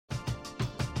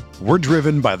We're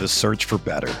driven by the search for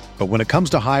better. But when it comes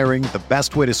to hiring, the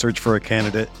best way to search for a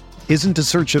candidate isn't to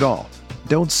search at all.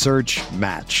 Don't search,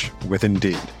 match with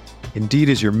Indeed. Indeed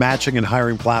is your matching and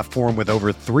hiring platform with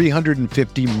over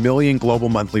 350 million global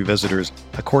monthly visitors,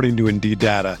 according to Indeed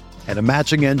data, and a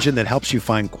matching engine that helps you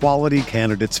find quality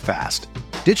candidates fast.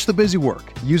 Ditch the busy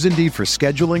work. Use Indeed for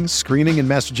scheduling, screening, and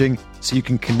messaging so you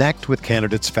can connect with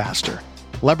candidates faster.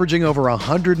 Leveraging over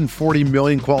 140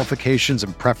 million qualifications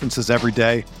and preferences every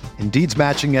day, Indeed's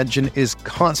matching engine is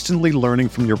constantly learning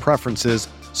from your preferences,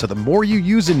 so the more you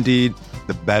use Indeed,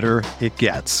 the better it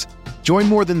gets. Join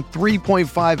more than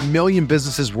 3.5 million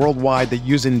businesses worldwide that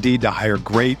use Indeed to hire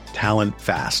great talent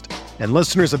fast. And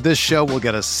listeners of this show will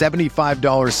get a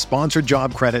 $75 sponsored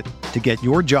job credit to get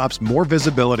your jobs more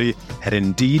visibility at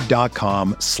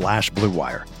Indeed.com/Blue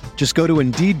Wire. Just go to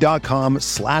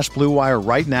Indeed.com/Blue Wire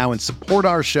right now and support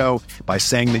our show by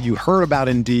saying that you heard about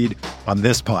Indeed on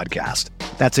this podcast.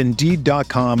 That's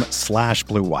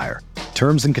Indeed.com/Blue Wire.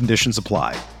 Terms and conditions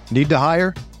apply. Need to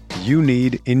hire? You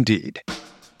need Indeed.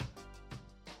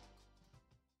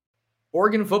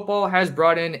 Oregon football has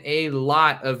brought in a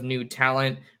lot of new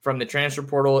talent from the transfer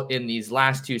portal in these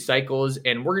last two cycles,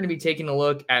 and we're going to be taking a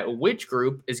look at which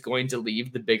group is going to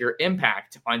leave the bigger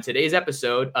impact on today's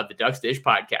episode of the Ducks Dish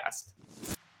Podcast.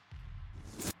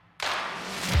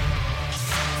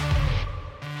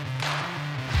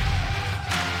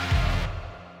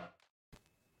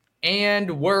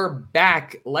 And we're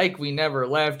back like we never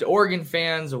left. Oregon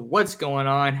fans, what's going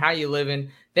on? How you living?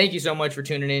 Thank you so much for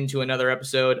tuning in to another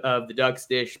episode of the Ducks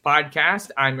Dish Podcast.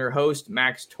 I'm your host,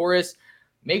 Max Torres.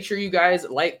 Make sure you guys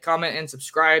like, comment, and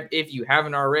subscribe if you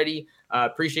haven't already.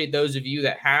 Appreciate those of you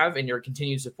that have and your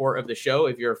continued support of the show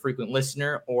if you're a frequent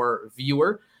listener or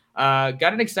viewer.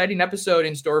 Got an exciting episode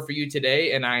in store for you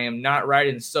today, and I am not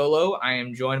riding solo. I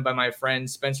am joined by my friend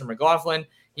Spencer McLaughlin.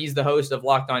 He's the host of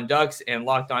Locked On Ducks and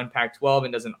Locked On Pac-12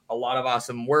 and does a lot of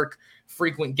awesome work.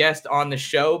 Frequent guest on the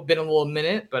show. Been a little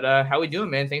minute, but how we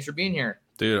doing, man? Thanks for being here.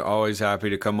 Dude, always happy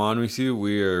to come on with you.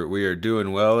 We are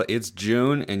doing well. It's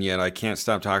June, and yet I can't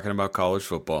stop talking about college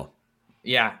football.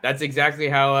 Yeah, that's exactly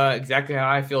how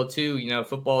I feel too. You know,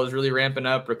 football is really ramping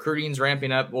up. Recruiting's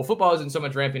ramping up. Well, football isn't so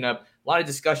much ramping up. A lot of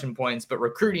discussion points, but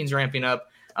recruiting's ramping up.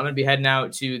 I'm going to be heading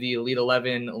out to the Elite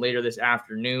 11 later this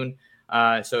afternoon.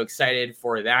 So excited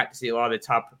for that, to see a lot of the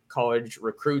top college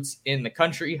recruits in the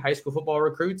country, high school football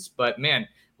recruits. But man,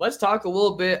 let's talk a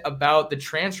little bit about the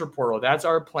transfer portal. That's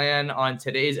our plan on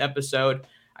today's episode.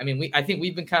 I mean, I think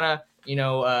we've been kind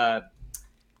of,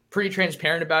 pretty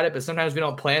transparent about it, but sometimes we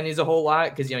don't plan these a whole lot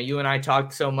because, you and I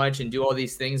talk so much and do all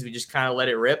these things. We just kind of let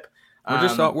it rip.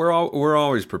 We're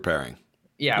always preparing.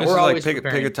 Yeah, we're always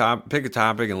preparing. Pick a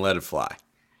topic and let it fly.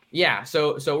 Yeah,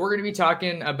 so we're going to be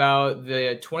talking about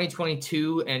the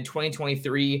 2022 and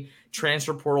 2023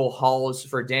 transfer portal hauls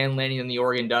for Dan Lanning and the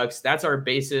Oregon Ducks. That's our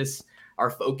basis, our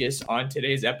focus on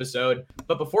today's episode.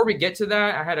 But before we get to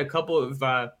that, I had a couple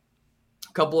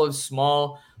of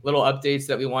small little updates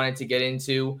that we wanted to get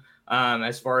into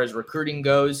as far as recruiting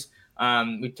goes.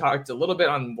 We talked a little bit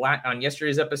on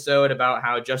yesterday's episode about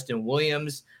how Justin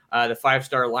Williams, the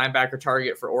 5-star linebacker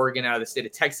target for Oregon out of the state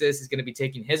of Texas, is going to be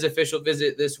taking his official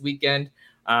visit this weekend.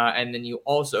 And then you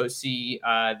also see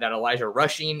that Elijah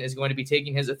Rushing is going to be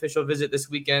taking his official visit this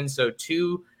weekend. So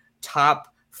 2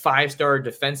 top 5-star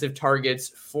defensive targets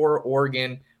for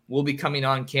Oregon will be coming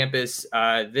on campus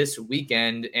this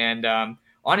weekend. And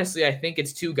honestly, I think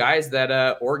it's 2 guys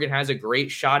that Oregon has a great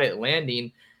shot at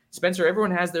landing. Spencer,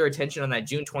 everyone has their attention on that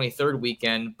June 23rd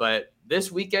weekend, but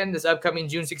this weekend, this upcoming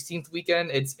June 16th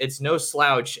weekend, it's no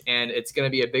slouch, and it's going to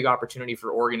be a big opportunity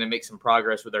for Oregon to make some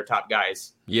progress with their top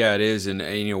guys. Yeah, it is, and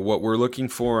what we're looking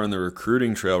for on the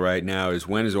recruiting trail right now is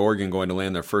when is Oregon going to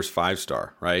land their first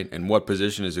 5-star, right? And what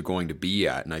position is it going to be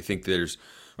at? And I think there's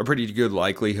a pretty good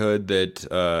likelihood that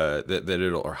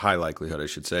it'll, or high likelihood, I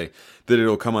should say, that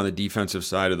it'll come on the defensive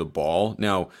side of the ball.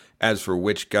 Now, as for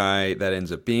which guy that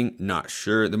ends up being, not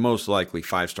sure. The most likely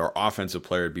 5-star offensive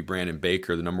player would be Brandon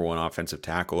Baker, the number 1 offensive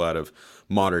tackle out of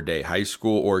Mater Dei High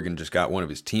School. Oregon just got one of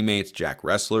his teammates, Jack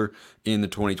Ressler, in the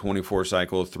 2024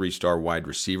 cycle, a 3-star wide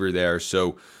receiver there.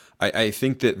 So I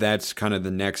think that's kind of the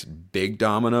next big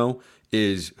domino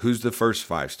is who's the first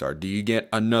 5-star? Do you get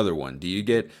another one? Do you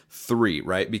get 3,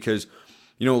 right? Because,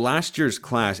 last year's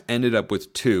class ended up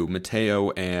with 2, Mateo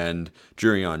and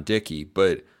Jurion Dickey,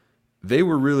 but they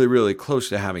were really, really close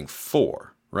to having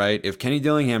 4, right? If Kenny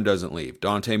Dillingham doesn't leave,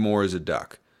 Dante Moore is a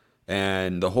Duck.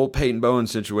 And the whole Peyton Bowen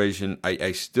situation,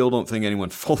 I still don't think anyone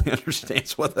fully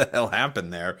understands what the hell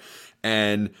happened there.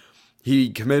 And he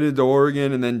committed to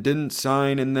Oregon and then didn't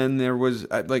sign, and then there was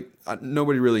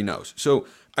nobody really knows. So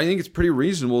I think it's pretty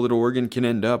reasonable that Oregon can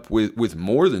end up with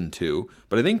more than two,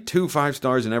 but I think 2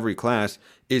 5-stars in every class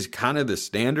is kind of the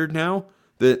standard now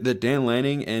that Dan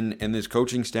Lanning and this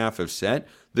coaching staff have set,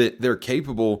 that they're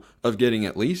capable of getting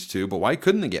at least 2, but why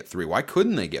couldn't they get 3? Why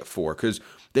couldn't they get 4? Because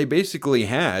they basically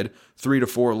had 3 to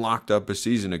 4 locked up a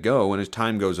season ago, and as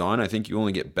time goes on, I think you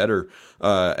only get better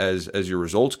as your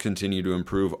results continue to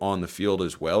improve on the field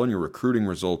as well, and your recruiting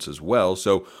results as well.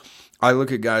 So I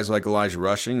look at guys like Elijah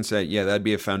Rushing and say, yeah, that'd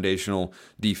be a foundational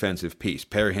defensive piece.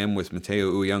 Pair him with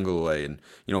Mateo Uyunglele,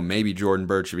 and maybe Jordan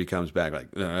Birch if he comes back.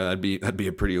 That'd be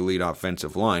a pretty elite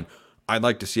offensive line. I'd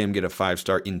like to see him get a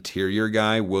 5-star interior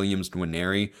guy. Williams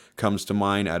Nwaneri comes to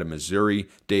mind out of Missouri.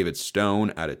 David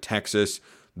Stone out of Texas.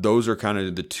 Those are kind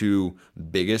of the 2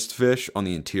 biggest fish on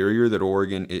the interior that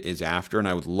Oregon is after, and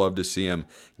I would love to see him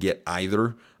get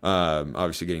either.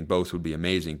 Obviously, getting both would be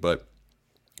amazing, but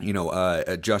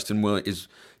Justin Williams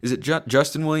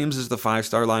Justin Williams is the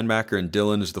 5-star linebacker and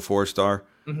Dylan is the 4-star.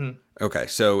 Mm-hmm. Okay,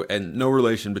 so and no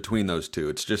relation between those two.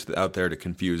 It's just out there to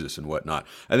confuse us and whatnot.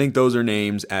 I think those are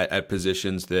names at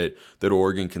positions that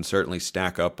Oregon can certainly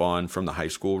stack up on from the high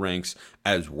school ranks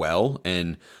as well.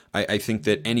 And I think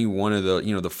that any one of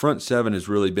the front 7 has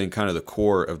really been kind of the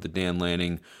core of the Dan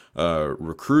Lanning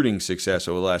recruiting success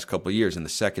over the last couple of years, in the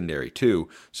secondary too.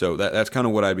 So that's kind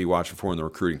of what I'd be watching for in the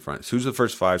recruiting front. So who's the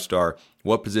first 5-star?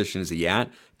 What position is he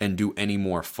at? And do any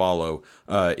more follow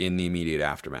in the immediate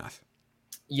aftermath?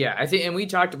 Yeah, I think, and we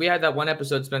had that one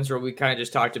episode, Spencer, where we kind of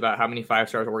just talked about how many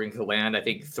 5-stars Oregon could land. I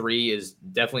think 3 is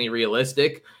definitely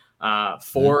realistic.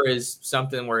 4 is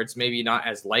something where it's maybe not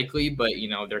as likely, but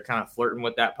they're kind of flirting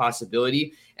with that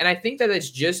possibility. And I think that it's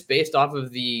just based off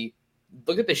of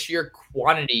look at the sheer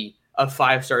quantity of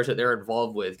 5-stars that they're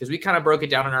involved with, because we kind of broke it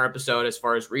down in our episode as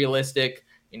far as realistic,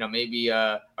 maybe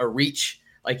a reach,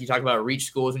 like you talk about reach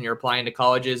schools when you're applying to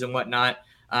colleges and whatnot.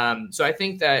 So I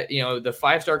think that, the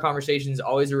 5-star conversation is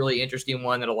always a really interesting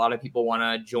one that a lot of people want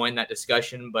to join that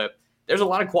discussion, but there's a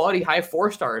lot of quality high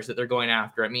 4-stars that they're going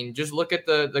after. I mean, just look at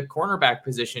the cornerback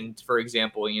position, for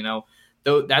example,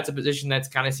 though that's a position that's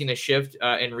kind of seen a shift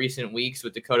in recent weeks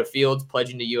with Dakota Fields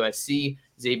pledging to USC,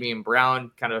 Xavier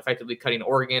Brown kind of effectively cutting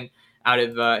Oregon out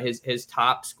of his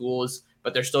top schools,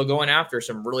 but they're still going after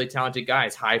some really talented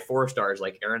guys, high 4-stars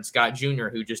like Aaron Scott Jr.,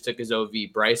 who just took his OV,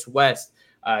 Bryce West,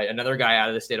 another guy out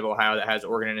of the state of Ohio that has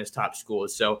Oregon in his top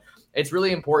schools. So it's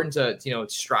really important to,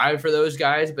 strive for those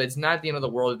guys, but it's not the end of the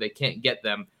world if they can't get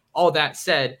them. All that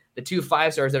said, the 2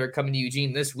 5-stars that are coming to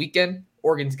Eugene this weekend,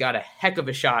 Oregon's got a heck of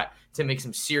a shot to make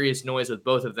some serious noise with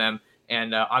both of them,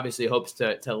 and obviously hopes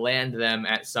to land them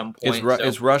at some point.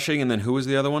 Is Rushing, and then who was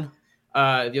the other one? The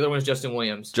other one is Justin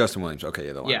Williams. Justin Williams, okay,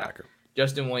 yeah, the linebacker. Yeah,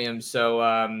 Justin Williams.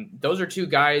 So those are 2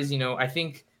 guys, I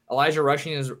think Elijah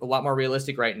Rushing is a lot more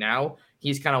realistic right now.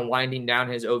 He's kind of winding down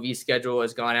his OV schedule,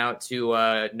 has gone out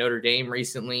to Notre Dame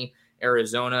recently,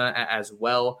 Arizona as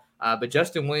well. But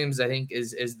Justin Williams, I think,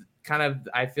 is kind of,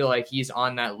 I feel like he's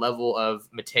on that level of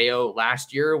Mateo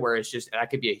last year, where it's just that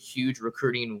could be a huge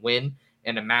recruiting win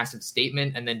and a massive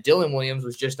statement. And then Dylan Williams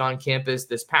was just on campus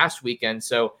this past weekend.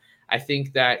 So I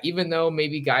think that even though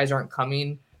maybe guys aren't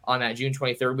coming on that June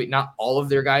 23rd week, not all of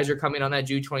their guys are coming on that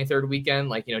June 23rd weekend.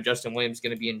 Like, Justin Williams is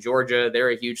going to be in Georgia. They're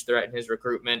a huge threat in his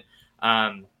recruitment.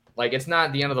 It's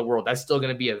not the end of the world. That's still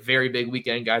going to be a very big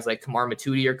weekend. Guys like Kamar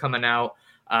Matudi are coming out.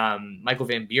 Michael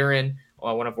Van Buren,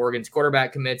 one of Oregon's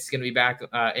quarterback commits, is going to be back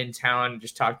in town.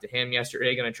 Just talked to him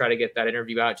yesterday. Going to try to get that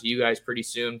interview out to you guys pretty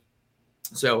soon.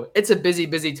 So it's a busy,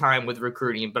 busy time with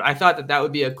recruiting. But I thought that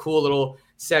would be a cool little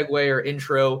segue or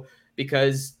intro,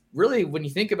 because really, when you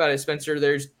think about it, Spencer,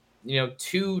 there's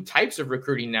 2 types of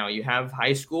recruiting now. You have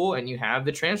high school and you have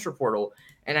the transfer portal.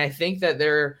 And I think that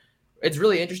it's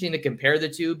really interesting to compare the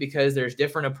 2 because there's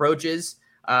different approaches.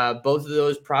 Both of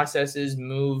those processes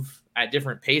move at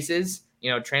different paces.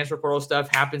 Transfer portal stuff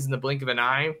happens in the blink of an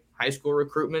eye. High school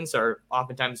recruitments are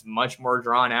oftentimes much more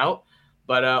drawn out.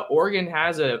 But Oregon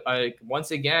has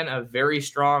once again a very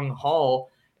strong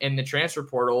haul in the transfer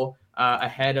portal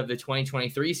ahead of the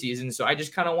 2023 season. So I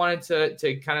just kind of wanted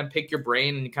to kind of pick your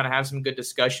brain and kind of have some good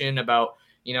discussion about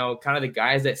kind of the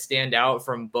guys that stand out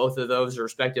from both of those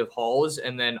respective hauls,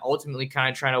 and then ultimately kind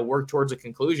of trying to work towards a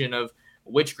conclusion of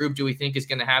which group do we think is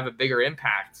going to have a bigger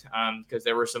impact, because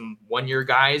there were some one-year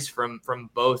guys from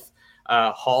both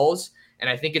hauls, and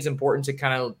I think it's important to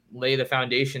kind of lay the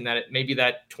foundation that maybe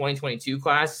that 2022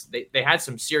 class, they had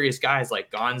some serious guys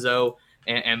like Gonzo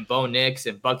and Bo Nix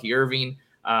and Bucky Irving,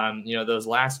 those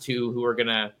last 2 who are going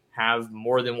to have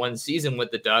more than one season with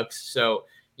the Ducks. So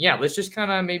yeah, let's just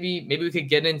kind of maybe we could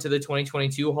get into the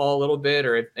 2022 haul a little bit,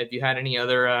 or if you had any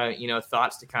other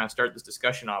thoughts to kind of start this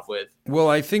discussion off with. Well,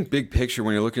 I think big picture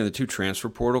when you're looking at the two transfer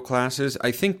portal classes,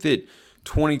 I think that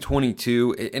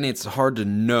 2022, and it's hard to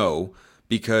know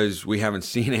because we haven't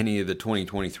seen any of the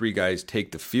 2023 guys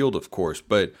take the field, of course,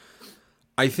 but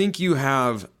I think you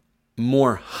have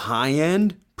more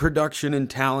high-end production and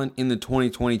talent in the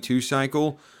 2022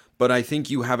 cycle, but I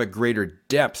think you have a greater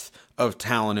depth of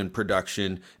talent and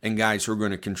production and guys who are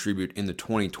going to contribute in the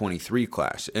 2023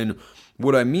 class. And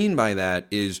what I mean by that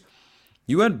is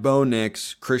you had Bo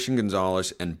Nix, Christian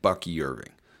Gonzalez, and Bucky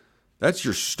Irving. That's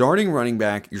your starting running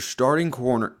back, your starting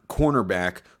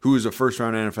cornerback, who is a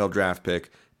first-round NFL draft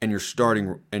pick, and your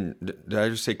starting, and did I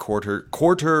just say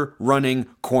quarter running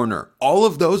corner? All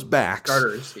of those backs,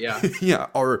 starters, yeah, yeah,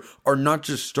 are not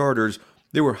just starters;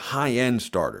 they were high-end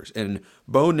starters. And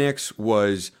Bo Nix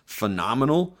was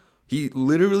phenomenal. He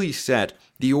literally set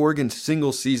the Oregon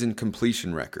single-season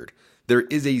completion record. There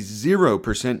is a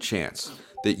 0% chance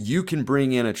that you can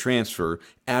bring in a transfer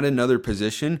at another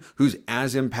position who's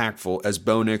as impactful as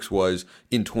Bo Nix was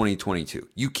in 2022.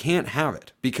 You can't have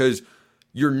it because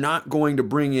you're not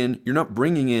bringing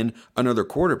in another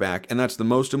quarterback, and that's the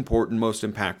most important, most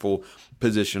impactful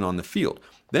position on the field.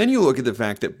 Then you look at the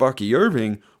fact that Bucky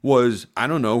Irving was,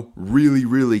 really,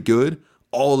 really good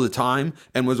all the time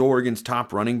and was Oregon's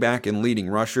top running back and leading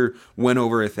rusher, went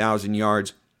over 1,000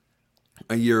 yards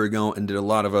a year ago and did a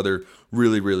lot of other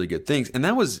really, really good things. And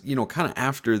that was, kind of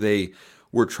after they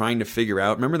were trying to figure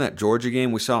out, remember that Georgia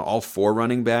game? We saw all four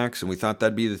running backs and we thought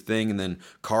that'd be the thing. And then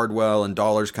Cardwell and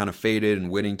Dollars kind of faded and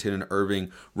Whittington and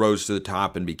Irving rose to the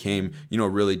top and became, a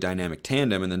really dynamic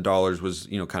tandem. And then Dollars was,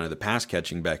 kind of the pass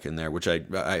catching back in there, which I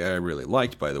really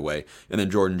liked, by the way. And then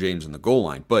Jordan James in the goal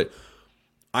line. But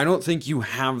I don't think you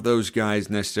have those guys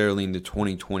necessarily in the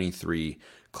 2023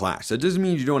 class. That doesn't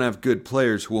mean you don't have good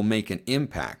players who will make an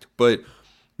impact, but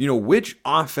which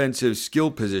offensive skill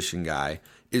position guy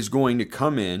is going to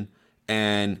come in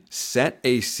and set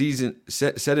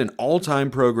an all-time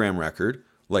program record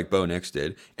like Bo Nix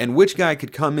did, and which guy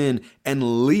could come in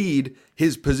and lead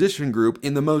his position group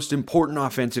in the most important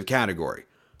offensive category?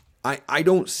 I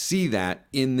don't see that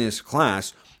in this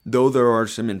class, though there are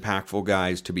some impactful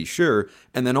guys to be sure.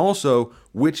 And then also,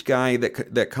 which guy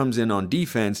that comes in on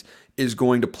defense is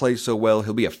going to play so well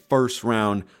he'll be a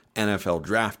first-round NFL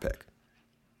draft pick.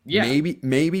 Yeah.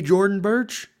 Maybe Jordan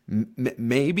Burch,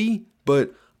 maybe,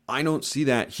 but I don't see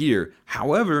that here.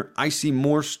 However, I see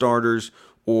more starters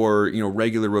or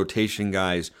regular rotation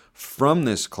guys from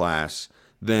this class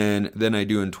than I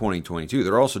do in 2022.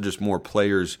 There are also just more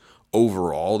players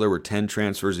overall. There were 10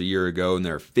 transfers a year ago, and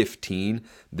there are 15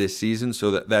 this season,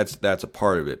 so that's a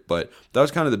part of it. But that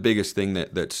was kind of the biggest thing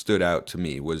that stood out to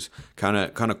me was kind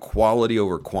of quality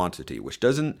over quantity, which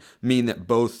doesn't mean that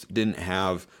both didn't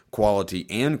have quality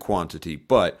and quantity,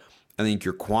 but I think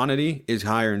your quantity is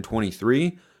higher in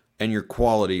 23, and your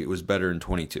quality was better in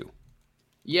 22.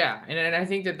 Yeah, and I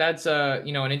think that's an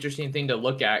interesting thing to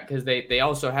look at because they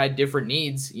also had different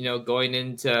needs, going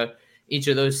into each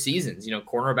of those seasons.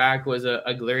 Cornerback was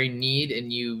a glaring need,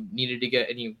 and you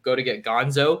go to get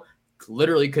Gonzo.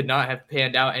 Literally could not have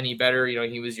panned out any better.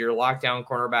 He was your lockdown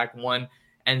cornerback one,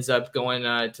 ends up going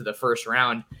to the first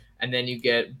round. And then you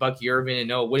get Bucky Irving and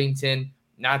Noah Whittington.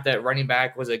 Not that running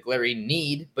back was a glaring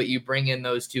need, but you bring in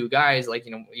those two guys like,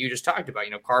 you just talked about,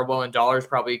 Cardwell and Dollars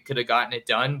probably could have gotten it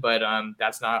done, but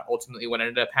that's not ultimately what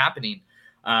ended up happening.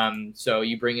 So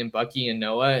you bring in Bucky and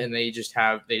Noah and they just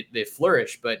they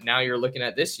flourish, but now you're looking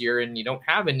at this year and you don't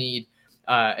have a need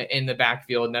in the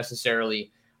backfield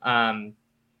necessarily. And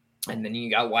then you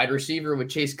got wide receiver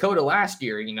with Chase Cota last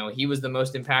year. He was the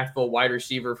most impactful wide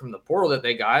receiver from the portal that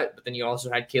they got, but then you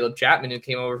also had Caleb Chapman who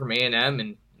came over from A&M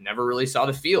and never really saw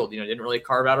the field, didn't really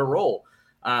carve out a role.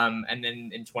 And then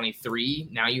in 23,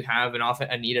 now you have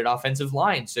a needed offensive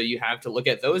line. So you have to look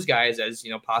at those guys as,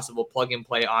 possible plug and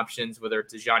play options, whether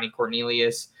it's Johnny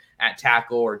Cornelius at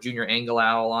tackle or Junior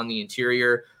Angelau on the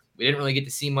interior. We didn't really get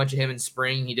to see much of him in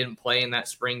spring. He didn't play in that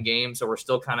spring game. So we're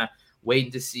still kind of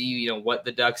waiting to see, what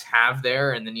the Ducks have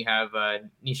there. And then you have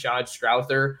Nishad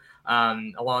Strother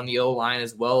along the O-line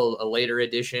as well, a later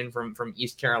addition from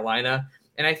East Carolina.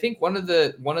 And I think one of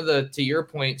the, to your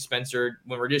point, Spencer,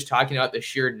 when we're just talking about the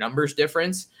sheer numbers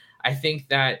difference, I think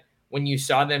that when you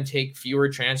saw them take fewer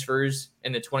transfers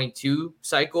in the 22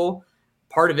 cycle,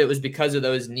 part of it was because of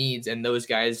those needs and those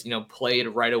guys, played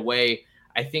right away.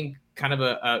 I think kind of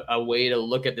a way to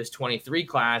look at this 23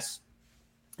 class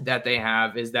that they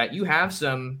have is that you have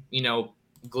some,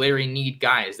 glaring need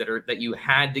guys that you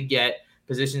had to get,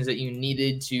 positions that you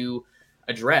needed to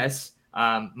address.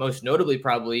 most notably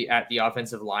probably at the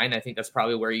offensive line. I think that's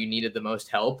probably where you needed the most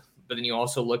help. But then you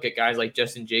also look at guys like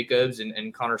Justin Jacobs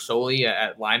and Connor Soley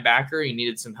at linebacker. You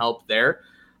needed some help there.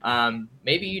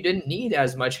 Maybe you didn't need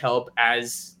as much help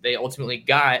as they ultimately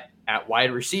got at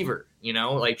wide receiver.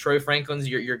 Like Troy Franklin's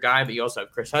your guy, but you also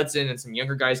have Chris Hudson and some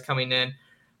younger guys coming in.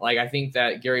 Like, I think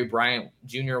that Gary Bryant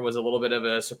Jr. was a little bit of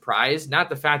a surprise. Not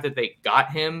the fact that they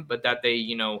got him, but that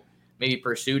they, maybe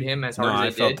pursued him as hard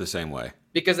as they did. I felt the same way.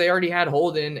 Because they already had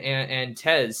Holden and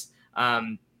Tez.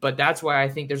 But that's why I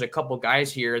think there's a couple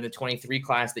guys here in the 23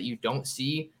 class that you don't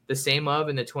see the same of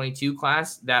in the 22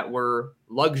 class that were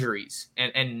luxuries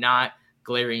and not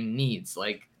glaring needs.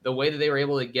 Like the way that they were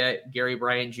able to get Gary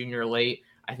Bryant Jr. late,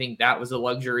 I think that was a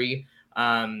luxury.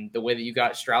 The way that you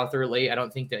got Strouthur late, I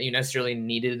don't think that you necessarily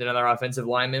needed another offensive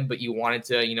lineman, but you wanted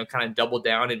to, kind of double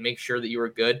down and make sure that you were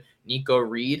good. Nico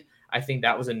Reed, I think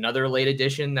that was another late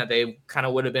addition that they kind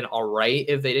of would have been all right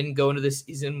if they didn't go into the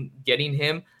season getting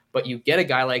him. But you get a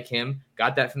guy like him,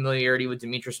 got that familiarity with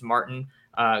Demetrius Martin,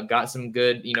 got some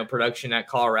good, production at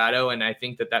Colorado. And I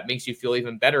think that makes you feel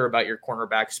even better about your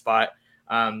cornerback spot,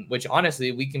 which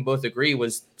honestly, we can both agree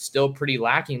was still pretty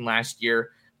lacking last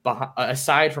year.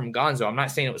 Aside from Gonzo, I'm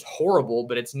not saying it was horrible,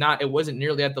 but it wasn't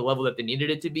nearly at the level that they needed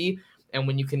it to be. And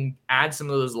when you can add some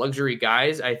of those luxury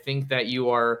guys, I think that you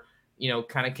are,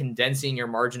 kind of condensing your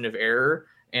margin of error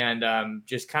and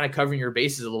just kind of covering your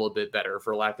bases a little bit better,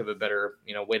 for lack of a better,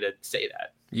 way to say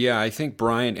that. Yeah, I think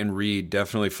Bryant and Reed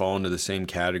definitely fall into the same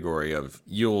category of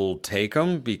you'll take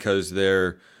them because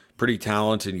they're pretty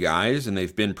talented guys and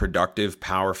they've been productive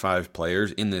Power 5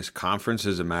 players in this conference,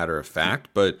 as a matter of fact,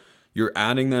 but you're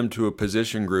adding them to a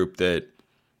position group that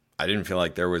I didn't feel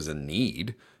like there was a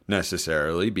need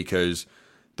necessarily, because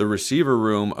the receiver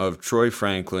room of Troy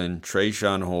Franklin,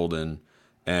 Trayshawn Holden,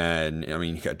 and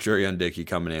you got Jurion Dickey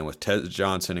coming in with Tez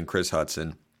Johnson and Chris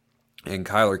Hudson, and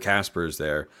Kyler Casper's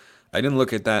there. I didn't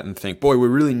look at that and think, boy, we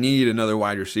really need another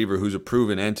wide receiver who's a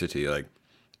proven entity. Like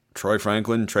Troy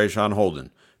Franklin, Trayshawn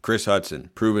Holden, Chris Hudson,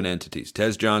 proven entities.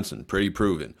 Tez Johnson, pretty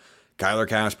proven. Kyler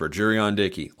Casper, Jurion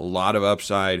Dickey, a lot of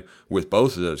upside with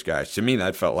both of those guys. To me,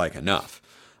 that felt like enough.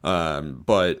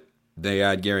 But they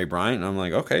add Gary Bryant, and I'm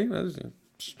like, okay,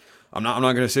 I'm not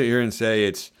going to sit here and say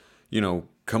it's,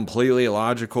 completely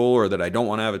illogical or that I don't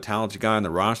want to have a talented guy on the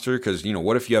roster because,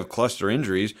 what if you have cluster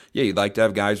injuries? Yeah, you'd like to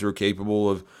have guys who are capable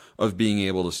of being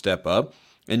able to step up.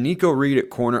 And Nico Reed at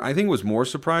corner, I think was more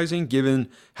surprising given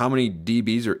how many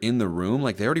DBs are in the room.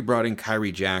 Like they already brought in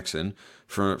Kyrie Jackson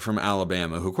from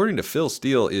Alabama, who according to Phil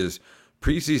Steele is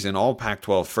preseason all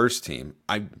Pac-12 first team.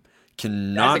 I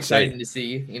cannot That's exciting to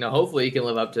see. Hopefully he can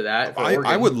live up to that.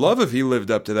 I would love if he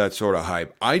lived up to that sort of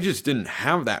hype. I just didn't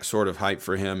have that sort of hype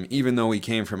for him, even though he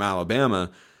came from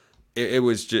Alabama. It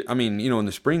was just, in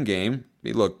the spring game,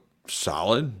 he looked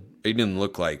solid. He didn't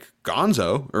look like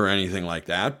Gonzo or anything like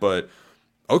that, but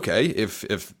okay,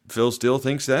 if Phil Steele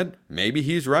thinks that, maybe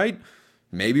he's right.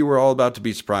 Maybe we're all about to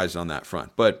be surprised on that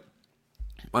front. But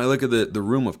I look at the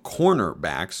room of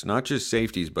cornerbacks, not just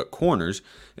safeties, but corners,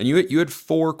 and you had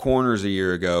 4 corners a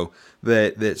year ago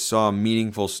that saw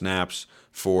meaningful snaps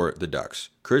for the Ducks.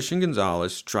 Christian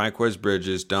Gonzalez, Triquez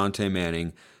Bridges, Dante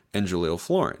Manning, and Jaleel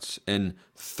Florence. And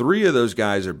 3 of those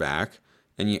guys are back,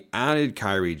 and you added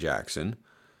Kyrie Jackson.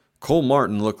 Cole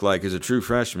Martin looked like, as a true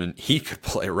freshman, he could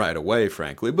play right away,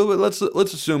 frankly. But let's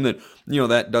assume that,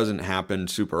 that doesn't happen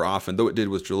super often, though it did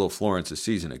with Jaleel Florence a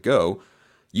season ago.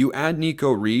 You add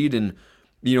Nico Reed and,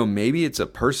 maybe it's a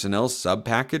personnel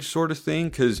sub-package sort of thing,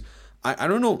 because I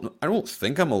don't know. I don't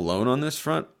think I'm alone on this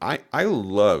front. I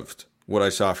loved what I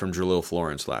saw from Jaleel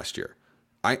Florence last year.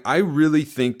 I really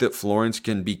think that Florence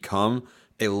can become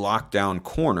a lockdown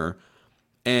corner.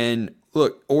 And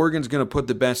look, Oregon's going to put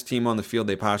the best team on the field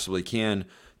they possibly can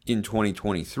in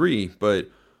 2023, but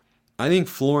I think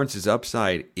Florence's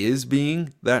upside is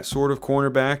being that sort of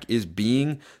cornerback, is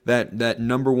being that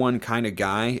number one kind of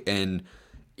guy, and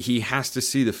he has to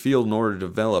see the field in order to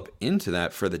develop into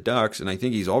that for the Ducks, and I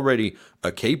think he's already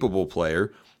a capable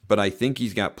player, but I think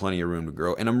he's got plenty of room to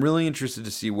grow, and I'm really interested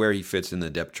to see where he fits in the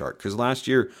depth chart, because last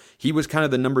year he was kind of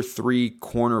the number 3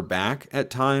 cornerback at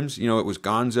times. It was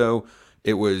Gonzo,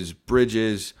 it was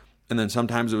Bridges, and then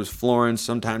sometimes it was Florence,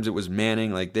 sometimes it was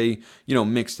Manning. Like they,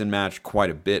 mixed and matched quite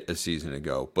a bit a season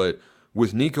ago. But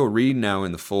with Nico Reed now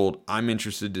in the fold, I'm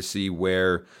interested to see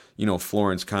where,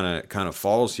 Florence kind of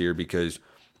falls here, because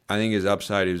I think his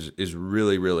upside is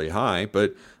really, really high.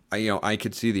 But I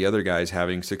could see the other guys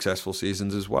having successful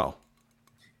seasons as well.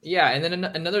 Yeah, and then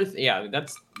another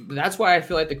that's why I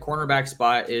feel like the cornerback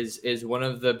spot is one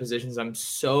of the positions I'm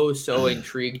so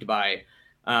intrigued by.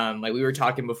 Like we were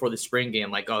talking before the spring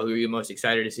game, like, oh, who are you most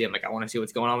excited to see? I'm like, I want to see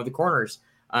what's going on with the corners.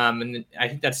 And I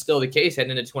think that's still the case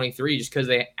heading into 23, just because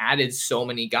they added so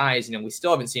many guys. We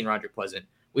still haven't seen Roger Pleasant.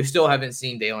 We still haven't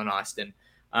seen Dalen Austin.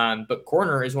 But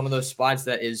corner is one of those spots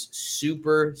that is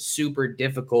super, super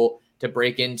difficult to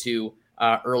break into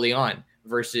early on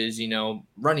versus,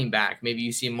 running back. Maybe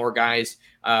you see more guys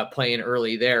playing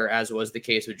early there, as was the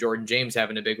case with Jordan James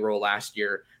having a big role last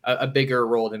year, a bigger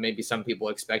role than maybe some people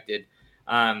expected.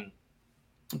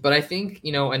 But I think,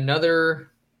 another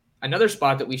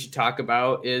spot that we should talk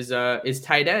about is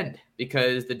tight end,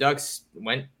 because the Ducks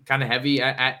went kind of heavy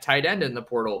at tight end in the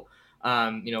portal.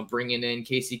 Bringing in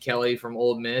Casey Kelly from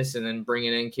Ole Miss, and then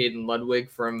bringing in Caden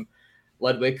Ludwig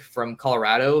from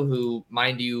Colorado, who,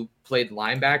 mind you, played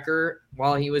linebacker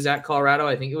while he was at Colorado.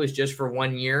 I think it was just for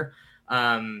 1 year.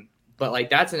 But like,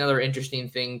 that's another interesting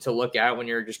thing to look at when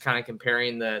you're just kind of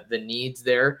comparing the needs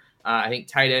there. I think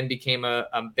tight end became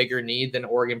a bigger need than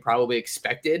Oregon probably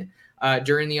expected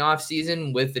during the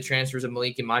offseason with the transfers of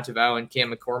Malik Matavao and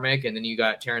Cam McCormick. And then you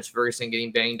got Terrence Ferguson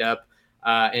getting banged up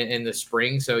in the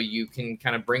spring. So you can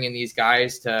kind of bring in these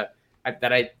guys that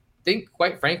I think,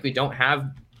 quite frankly, don't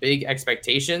have big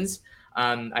expectations.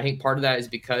 I think part of that is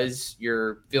because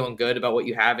you're feeling good about what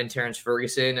you have in Terrence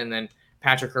Ferguson, and then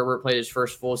Patrick Herbert played his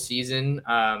first full season,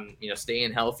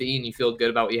 staying healthy, and you feel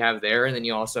good about what you have there. And then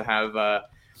you also have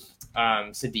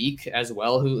Sadiq as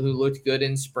well, who looked good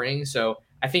in spring. So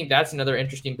I think that's another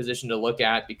interesting position to look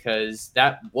at, because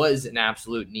that was an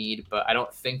absolute need, but I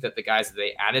don't think that the guys that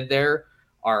they added there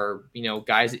are,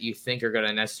 guys that you think are going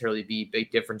to necessarily be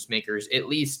big difference makers, at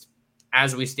least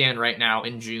as we stand right now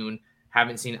in June.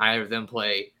 Haven't seen either of them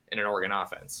play in an Oregon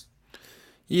offense.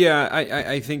 Yeah,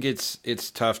 I think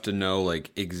it's tough to know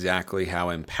like exactly how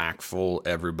impactful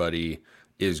everybody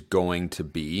is going to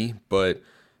be, but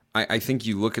I think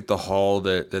you look at the haul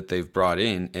that they've brought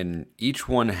in, and each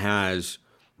one has,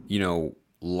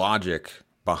 logic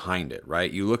behind it,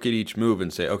 right? You look at each move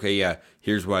and say, okay, yeah,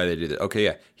 here's why they did it. Okay,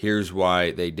 yeah, here's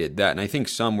why they did that. And I think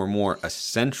some were more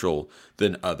essential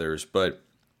than others, but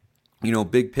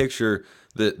big picture,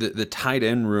 the tight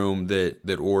end room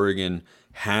that Oregon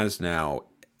has now,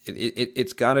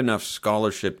 it's got enough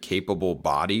scholarship capable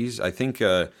bodies. I think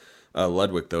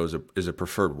Ludwig, though, is a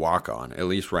preferred walk-on, at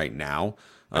least right now.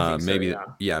 Maybe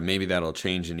that'll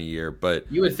change in a year,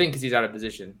 but you would think, because he's out of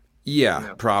position.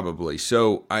 Yeah, probably.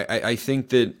 So I think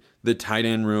that the tight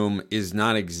end room is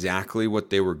not exactly what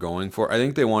they were going for. I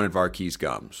think they wanted Varkey's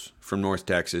Gums from North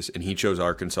Texas, and he chose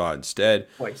Arkansas instead.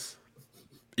 Twice.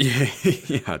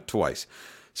 Yeah, twice.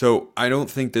 So I don't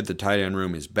think that the tight end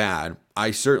room is bad.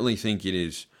 I certainly think it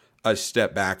is a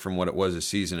step back from what it was a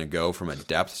season ago from a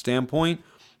depth standpoint,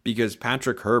 because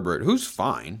Patrick Herbert, who's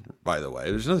fine, by the way,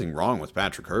 there's nothing wrong with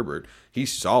Patrick Herbert.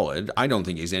 He's solid. I don't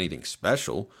think he's anything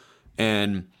special.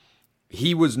 And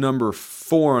he was number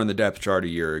 4 on the depth chart a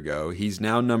year ago. He's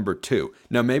now number 2.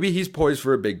 Now, maybe he's poised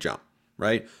for a big jump,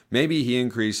 right? Maybe he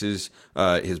increases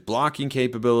his blocking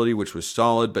capability, which was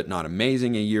solid but not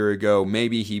amazing a year ago.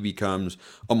 Maybe he becomes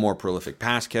a more prolific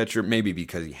pass catcher, maybe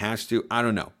because he has to. I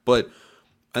don't know. But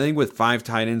I think with 5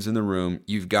 tight ends in the room,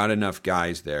 you've got enough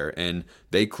guys there, and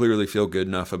they clearly feel good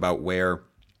enough about where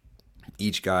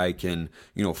each guy can,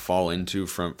 fall into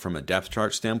from a depth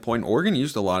chart standpoint. Oregon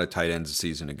used a lot of tight ends a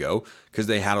season ago because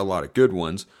they had a lot of good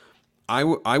ones. I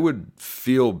would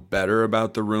feel better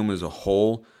about the room as a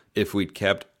whole if we'd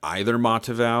kept either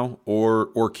Matavao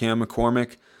or Cam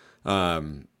McCormick.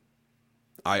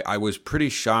 I was pretty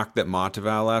shocked that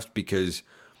Matavao left, because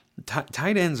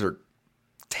tight ends are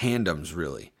tandems,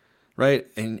 really, right?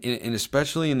 And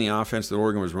especially in the offense that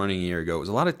Oregon was running a year ago, it was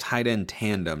a lot of tight end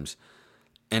tandems.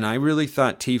 And I really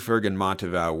thought T. Ferg and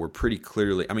Matavao were pretty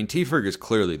clearly, T. Ferg is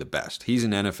clearly the best. He's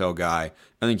an NFL guy.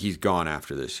 I think he's gone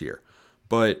after this year.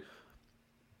 But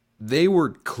they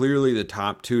were clearly the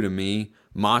top 2 to me.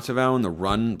 Matavao in the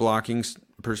run blocking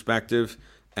perspective,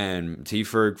 and T.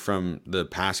 Ferg from the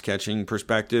pass catching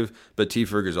perspective. But T.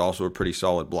 Ferg is also a pretty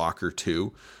solid blocker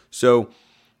too. So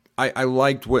I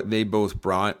liked what they both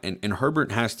brought. And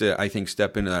Herbert has to, I think,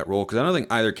 step into that role, because I don't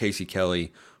think either Casey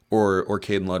Kelly or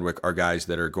Caden Ludwig are guys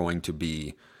that are going to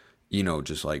be,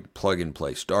 just like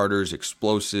plug-and-play starters,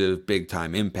 explosive,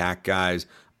 big-time impact guys.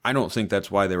 I don't think that's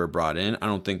why they were brought in. I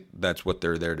don't think that's what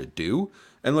they're there to do.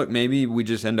 And look, maybe we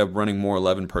just end up running more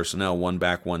 11 personnel, 1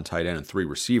 back, 1 tight end, and 3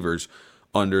 receivers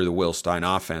under the Will Stein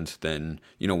offense than,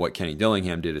 what Kenny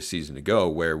Dillingham did a season ago,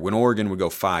 where when Oregon would go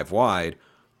 5 wide,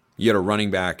 you had a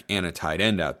running back and a tight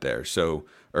end out there. So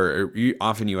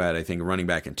often you had, I think, a running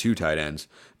back and 2 tight ends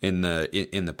in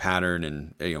the pattern,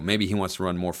 and maybe he wants to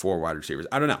run more 4 wide receivers.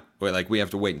 I don't know. Like, we have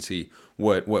to wait and see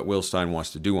what Will Stein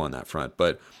wants to do on that front.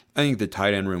 But I think the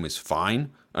tight end room is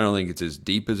fine. I don't think it's as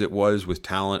deep as it was with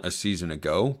talent a season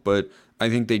ago, but I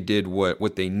think they did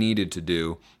what they needed to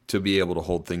do to be able to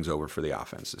hold things over for the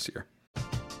offense this year.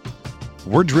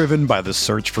 We're driven by the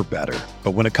search for better.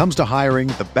 But when it comes to hiring,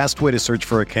 the best way to search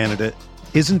for a candidate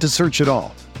isn't to search at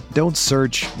all. Don't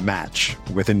search, match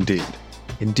with Indeed.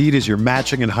 Indeed is your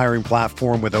matching and hiring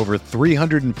platform with over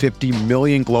 350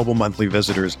 million global monthly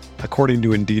visitors, according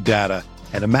to Indeed data,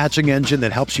 and a matching engine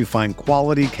that helps you find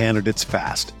quality candidates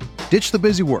fast. Ditch the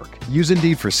busy work. Use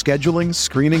Indeed for scheduling,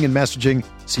 screening, and messaging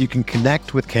so you can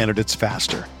connect with candidates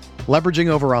faster. Leveraging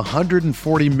over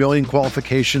 140 million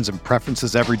qualifications and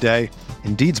preferences every day,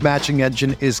 Indeed's matching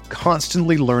engine is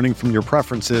constantly learning from your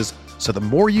preferences, so the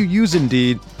more you use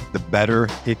Indeed, the better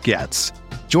it gets.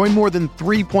 Join more than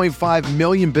 3.5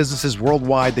 million businesses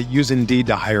worldwide that use Indeed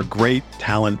to hire great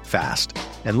talent fast.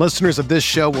 And listeners of this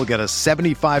show will get a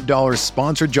 $75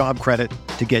 sponsored job credit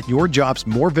to get your jobs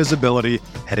more visibility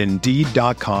at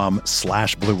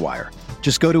Indeed.com/Blue Wire.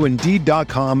 Just go to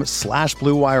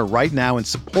Indeed.com/Blue Wire right now and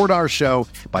support our show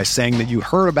by saying that you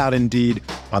heard about Indeed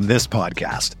on this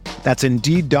podcast. That's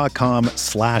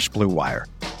Indeed.com/Blue Wire.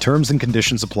 Terms and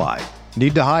conditions apply.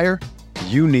 Need to hire?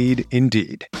 You need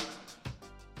Indeed.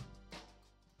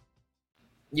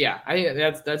 Yeah, I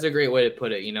think that's a great way to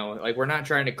put it. Like, we're not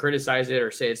trying to criticize it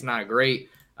or say it's not great,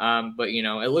 but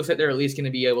it looks like they're at least going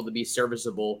to be able to be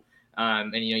serviceable.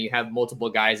 And you have multiple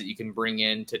guys that you can bring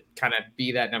in to kind of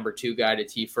be that number 2 guy to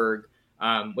T. Ferg,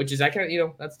 which is that's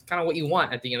kind of what you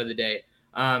want at the end of the day.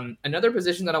 Another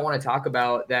position that I want to talk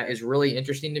about that is really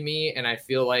interesting to me, and I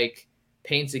feel like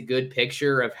paints a good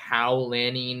picture of how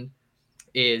Lanning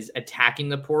is attacking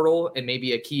the portal, and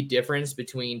maybe a key difference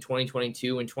between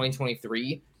 2022 and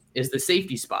 2023 is the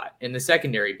safety spot in the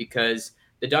secondary, because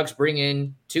the Ducks bring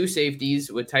in 2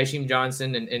 safeties with Tysheem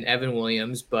Johnson and Evan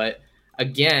Williams. But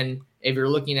again, if you're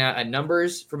looking at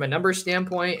from a numbers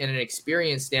standpoint and an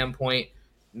experience standpoint,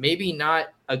 maybe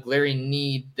not a glaring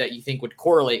need that you think would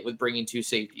correlate with bringing 2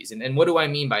 safeties. And what do I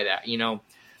mean by that?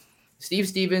 Steve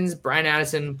Stevens, Brian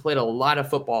Addison played a lot of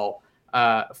football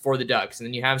for the Ducks. And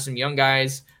then you have some young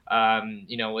guys,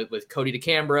 with Cody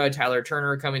DeCambra, Tyler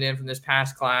Turner coming in from this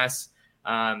past class.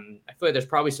 I feel like there's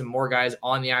probably some more guys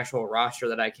on the actual roster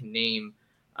that I can name.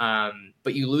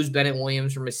 But you lose Bennett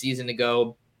Williams from a season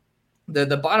ago.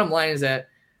 The bottom line is that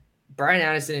Brian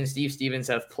Addison and Steve Stevens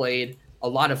have played a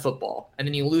lot of football. And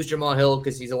then you lose Jamal Hill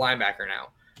because he's a linebacker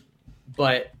now.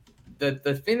 But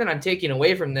the thing that I'm taking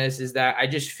away from this is that I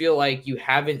just feel like you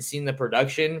haven't seen the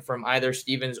production from either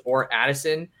Stevens or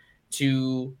Addison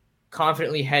to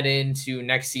confidently head into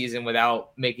next season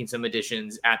without making some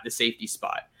additions at the safety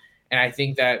spot. And I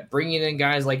think that bringing in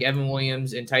guys like Evan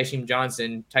Williams and Tysheem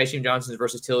Johnson's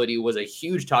versatility was a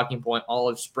huge talking point all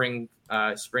of spring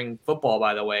football,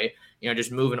 by the way,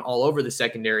 just moving all over the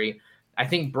secondary. I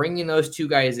think bringing those 2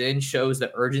 guys in shows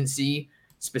the urgency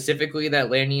specifically that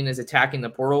Lanning is attacking the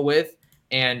portal with.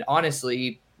 And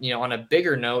honestly, on a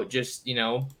bigger note, just,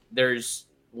 there's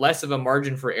less of a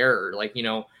margin for error. Like,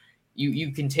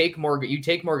 you can take more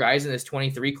guys in this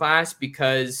 23 class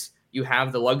because you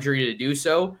have the luxury to do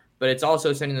so, but it's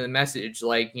also sending the message,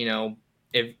 like,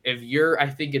 if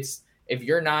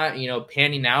you're not,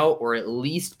 panning out or at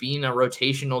least being a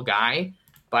rotational guy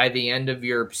by the end of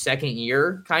your second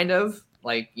year, kind of,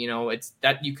 like, it's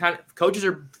that coaches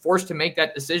are forced to make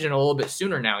that decision a little bit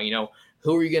sooner now.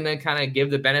 Who are you going to kind of give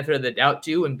the benefit of the doubt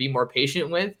to and be more patient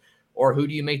with? Or who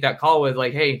do you make that call with?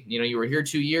 Like, hey, you were here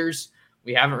 2 years.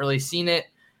 We haven't really seen it.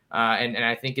 And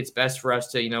I think it's best for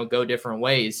us to, go different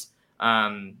ways.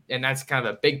 And that's kind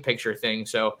of a big picture thing.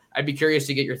 So I'd be curious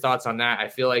to get your thoughts on that. I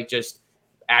feel like just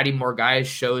adding more guys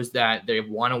shows that they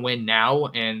want to win now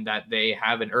and that they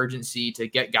have an urgency to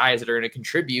get guys that are going to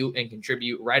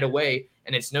contribute right away.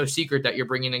 And it's no secret that you're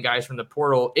bringing in guys from the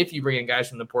portal. If you bring in guys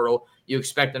from the portal, you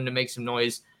expect them to make some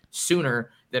noise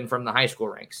sooner than from the high school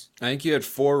ranks. I think you had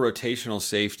 4 rotational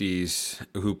safeties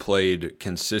who played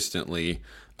consistently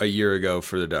a year ago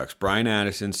for the Ducks. Brian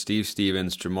Addison, Steve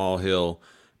Stevens, Jamal Hill,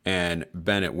 and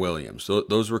Bennett Williams. So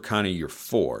those were kind of your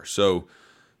 4. So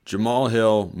Jamal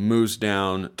Hill moves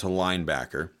down to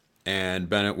linebacker, and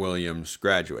Bennett Williams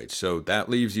graduates. So that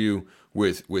leaves you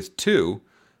with 2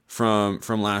 from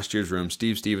last year's room,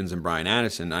 Steve Stevens and Brian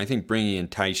Addison. I think bringing in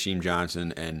Tysheem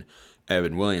Johnson and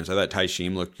Evan Williams. I thought Ty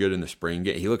Sheem looked good in the spring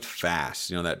game. He looked fast.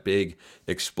 That big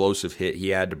explosive hit he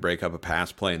had to break up a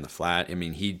pass play in the flat. I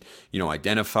mean, he,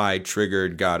 identified,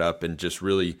 triggered, got up, and just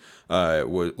really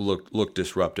looked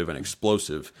disruptive and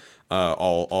explosive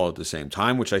all at the same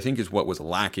time, which I think is what was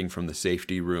lacking from the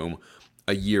safety room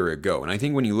a year ago. And I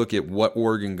think when you look at what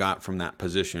Oregon got from that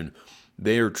position,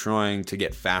 they are trying to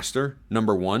get faster,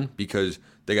 number one, because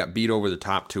they got beat over the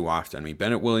top too often. I mean,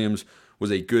 Bennett Williams was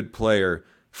a good player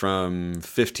from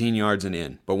 15 yards and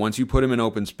in, but once you put him in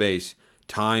open space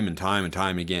time and time and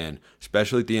time again,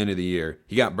 especially at the end of the year,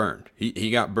 he got burned.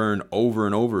 He got burned over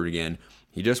and over again.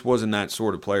 He just wasn't that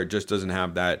sort of player, just doesn't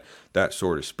have that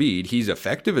sort of speed. He's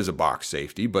effective as a box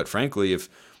safety, but frankly, if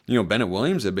Bennett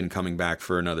Williams had been coming back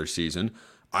for another season,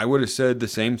 I would have said the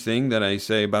same thing that I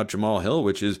say about Jamal Hill,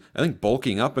 which is I think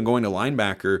bulking up and going to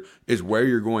linebacker is where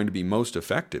you're going to be most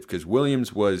effective, because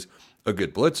Williams was a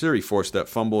good blitzer. He forced that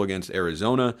fumble against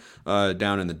Arizona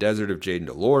down in the desert of Jaden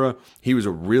DeLora. He was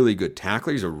a really good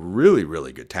tackler. He's a really,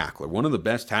 really good tackler. One of the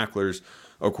best tacklers,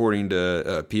 according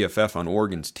to PFF, on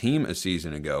Oregon's team a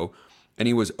season ago. And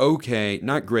he was okay,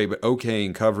 not great, but okay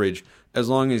in coverage as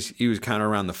long as he was kind of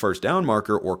around the first down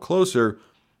marker or closer.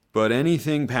 But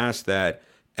anything past that,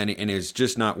 and it's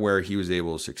just not where he was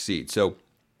able to succeed. So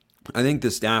I think the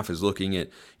staff is looking at,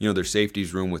 their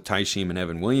safeties room with Ty Sheem and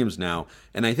Evan Williams now,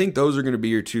 and I think those are going to be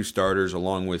your two starters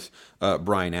along with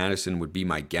Brian Addison would be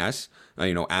my guess.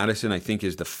 Addison, I think,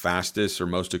 is the fastest or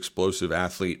most explosive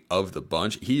athlete of the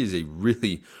bunch. He is a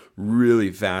really,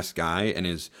 really fast guy and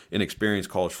is an experienced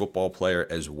college football player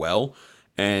as well.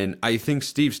 And I think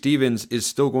Steve Stevens is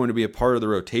still going to be a part of the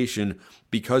rotation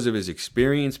because of his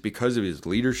experience, because of his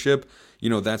leadership.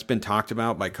 That's been talked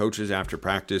about by coaches after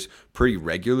practice pretty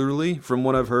regularly from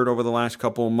what I've heard over the last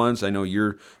couple of months. I know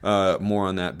you're more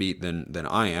on that beat than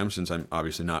I am, since I'm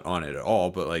obviously not on it at all.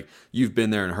 But you've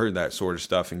been there and heard that sort of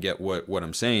stuff and get what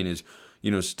I'm saying is,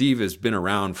 Steve has been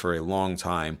around for a long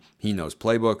time. He knows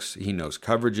playbooks, he knows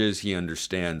coverages, he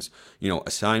understands,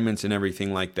 assignments and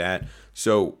everything like that.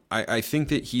 So I think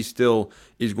that he still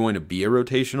is going to be a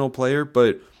rotational player.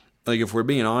 But if we're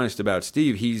being honest about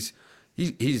Steve, he's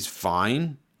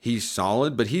fine. He's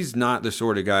solid, but he's not the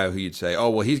sort of guy who you'd say,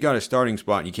 oh, well, he's got a starting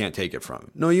spot and you can't take it from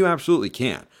him. No, you absolutely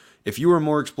can't. If you were a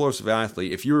more explosive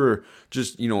athlete, if you were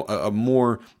just, a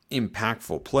more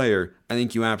impactful player, I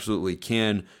think you absolutely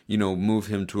can, move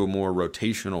him to a more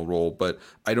rotational role, but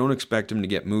I don't expect him to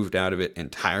get moved out of it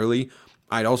entirely.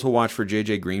 I'd also watch for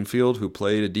J.J. Greenfield, who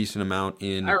played a decent amount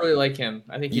in... I really like him.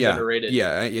 I think he's underrated.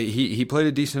 Yeah, he played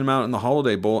a decent amount in the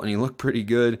Holiday Bowl, and he looked pretty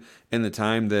good in the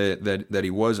time that he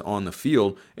was on the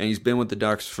field, and he's been with the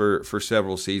Ducks for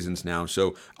several seasons now.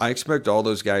 So I expect all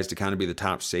those guys to kind of be the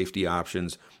top safety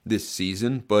options this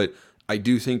season, but I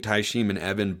do think Ty Sheem and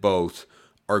Evan both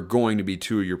are going to be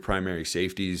two of your primary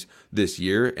safeties this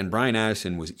year, and Brian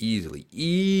Addison was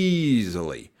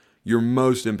easily your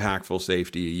most impactful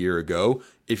safety a year ago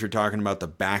if you're talking about the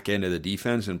back end of the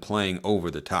defense and playing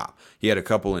over the top. He had a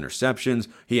couple interceptions.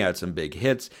 He had some big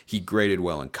hits. He graded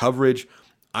well in coverage.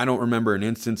 I don't remember an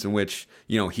instance in which,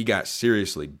 he got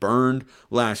seriously burned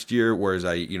last year, whereas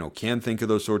I, can think of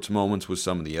those sorts of moments with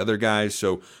some of the other guys.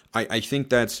 So I think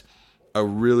that's a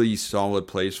really solid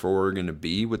place for Oregon to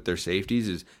be with their safeties,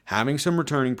 is having some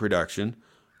returning production,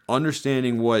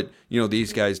 understanding what,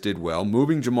 these guys did well,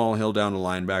 moving Jamal Hill down to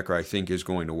linebacker, I think is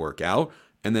going to work out,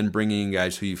 and then bringing in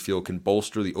guys who you feel can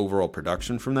bolster the overall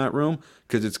production from that room,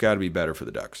 because it's got to be better for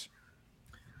the Ducks.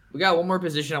 We got one more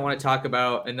position I want to talk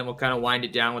about, and then we'll kind of wind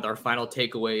it down with our final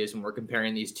takeaways when we're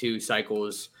comparing these two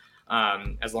cycles,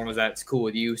 as long as that's cool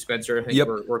with you, Spencer. I think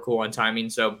we're cool on timing.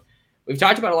 So we've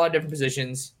talked about a lot of different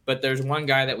positions, but there's one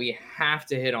guy that we have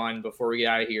to hit on before we get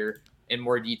out of here in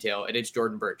more detail, and it's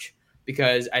Jordan Burch.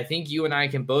 Because I think you and I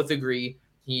can both agree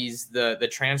he's the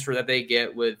transfer that they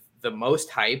get with the most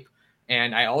hype.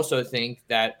 And I also think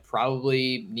that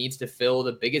probably needs to fill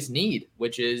the biggest need,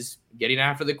 which is getting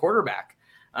after the quarterback.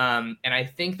 And I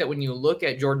think that when I look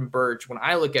at Jordan Burch,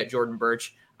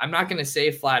 I'm not going to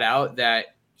say flat out that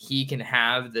he can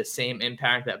have the same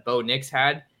impact that Bo Nix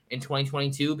had in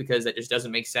 2022, because that just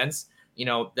doesn't make sense.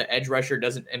 The edge rusher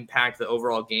doesn't impact the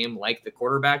overall game like the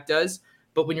quarterback does.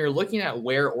 But when you're looking at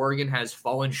where Oregon has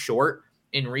fallen short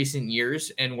in recent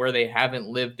years and where they haven't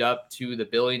lived up to the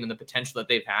billing and the potential that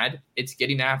they've had, it's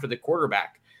getting after the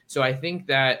quarterback. So I think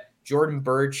that Jordan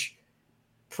Burch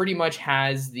pretty much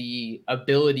has the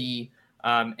ability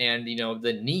and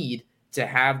the need to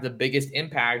have the biggest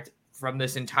impact from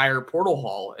this entire portal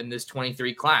haul in this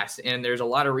 23 class. And there's a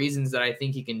lot of reasons that I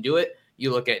think he can do it.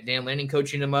 You look at Dan Lanning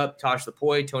coaching him up, Tosh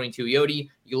Lupoi, Tony Tuioti.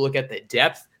 You look at the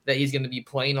depth that he's going to be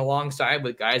playing alongside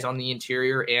with guys on the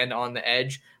interior and on the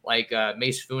edge, like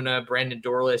Mace Funa, Brandon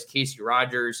Dorlus, Casey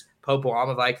Rogers, Popo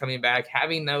Amavai coming back.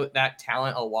 Having that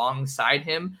talent alongside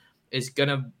him is going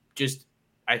to just,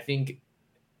 I think,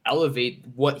 elevate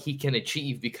what he can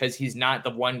achieve, because he's not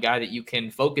the one guy that you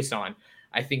can focus on.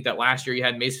 I think that last year you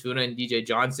had Mace Funa and DJ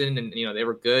Johnson, and they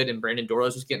were good, and Brandon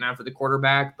Dorlus was getting after the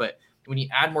quarterback. But when you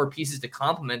add more pieces to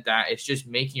complement that, it's just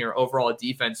making your overall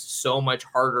defense so much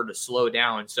harder to slow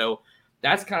down. So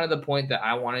that's kind of the point that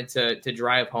I wanted to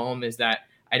drive home, is that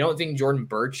I don't think Jordan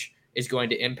Burch is going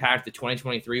to impact the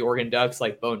 2023 Oregon Ducks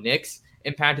like Bo Nix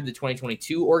impacted the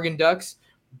 2022 Oregon Ducks.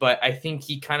 But I think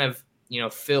he kind of,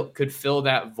 could fill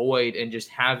that void and just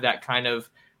have that kind of,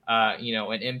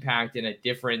 an impact and a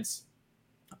difference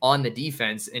on the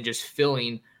defense, and just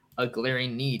filling a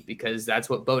glaring need, because that's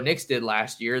what Bo Nix did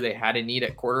last year. They had a need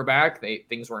at quarterback.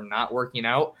 Things were not working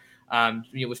out,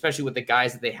 especially with the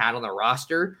guys that they had on the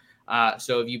roster.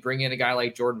 So if you bring in a guy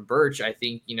like Jordan Burch, I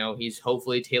think, he's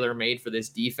hopefully tailor-made for this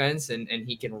defense, and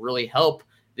he can really help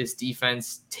this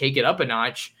defense take it up a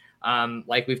notch,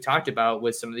 like we've talked about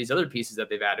with some of these other pieces that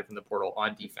they've added from the portal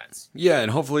on defense. Yeah,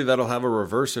 and hopefully that'll have a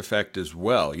reverse effect as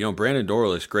well. Brandon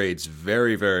Dorlus grades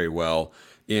very, very well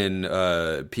in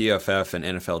PFF and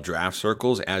NFL draft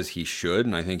circles, as he should,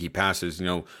 and I think he passes,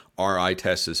 our eye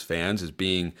test as fans as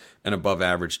being an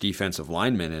above-average defensive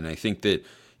lineman, and I think that,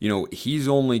 he's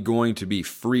only going to be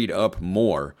freed up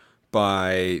more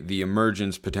by the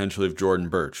emergence potentially of Jordan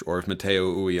Burch or of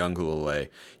Mateo Uiagalelei.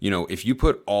 If you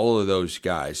put all of those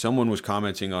guys, someone was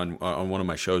commenting on one of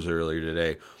my shows earlier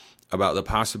today about the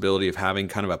possibility of having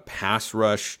kind of a pass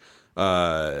rush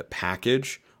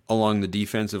package along the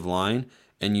defensive line,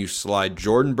 and you slide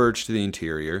Jordan Burch to the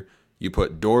interior, you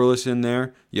put Dorlus in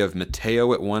there, you have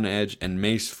Mateo at one edge and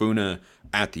Mace Funa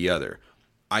at the other.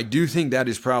 I do think that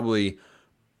is probably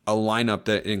a lineup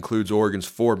that includes Oregon's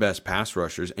 4 best pass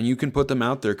rushers, and you can put them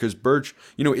out there because Burch,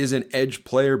 is an edge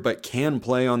player but can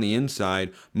play on the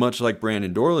inside, much like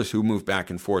Brandon Dorlus, who moved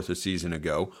back and forth a season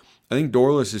ago. I think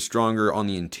Dorlus is stronger on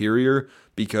the interior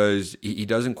because he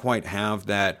doesn't quite have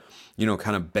that,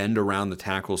 kind of bend around the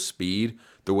tackle speed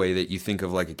the way that you think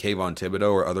of like a Kayvon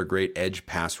Thibodeau or other great edge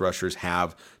pass rushers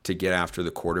have to get after the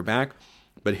quarterback.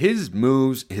 But his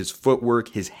moves, his footwork,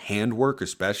 his handwork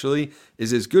especially,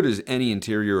 is as good as any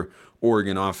interior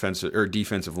Oregon offensive or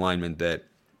defensive lineman that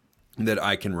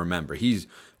I can remember. He's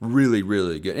really,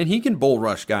 really good. And he can bull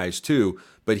rush guys too,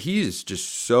 but he is just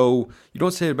so, you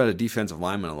don't say it about a defensive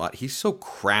lineman a lot, he's so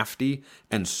crafty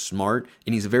and smart,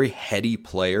 and he's a very heady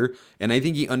player, and I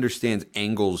think he understands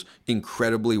angles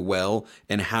incredibly well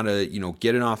and how to,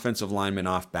 get an offensive lineman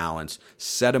off balance,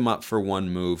 set him up for one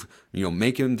move,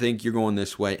 make him think you're going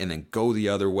this way and then go the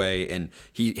other way, and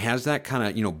he has that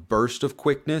kind of, burst of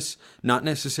quickness, not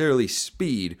necessarily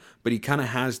speed, but he kind of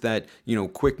has that,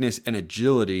 quickness and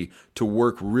agility to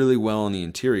work really well on the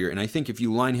interior. And I think if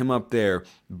you line him up there,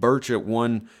 Burch at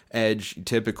one edge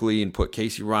typically, and put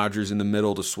Casey Rogers in the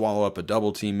middle to swallow up a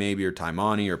double team maybe, or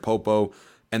Taimani or Popo,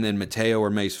 and then Mateo or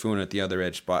Mace Funa at the other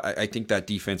edge spot, I think that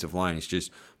defensive line is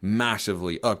just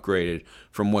massively upgraded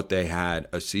from what they had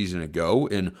a season ago.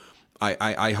 And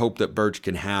I hope that Burch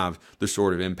can have the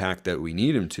sort of impact that we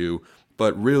need him to.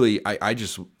 But really, I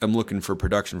just am looking for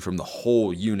production from the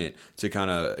whole unit to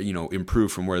kind of,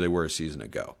 improve from where they were a season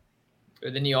ago.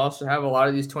 But then you also have a lot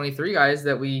of these 23 guys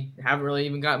that we haven't really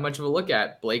even got much of a look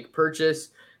at. Blake Purchase,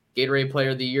 Gatorade Player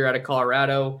of the Year out of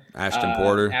Colorado. Ashton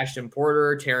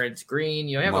Porter, Terrence Green.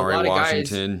 You have Mari a lot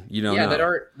Washington, of guys,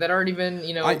 that aren't even,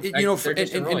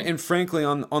 and frankly,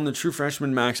 on the true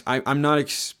freshman max, I'm not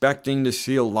expecting to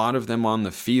see a lot of them on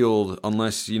the field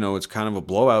unless, it's kind of a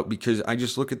blowout, because I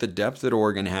just look at the depth that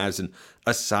Oregon has, and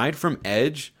aside from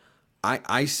edge,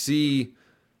 I see,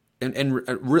 and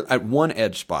at one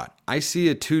edge spot, I see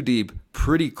a 2 deep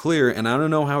pretty clear, and I don't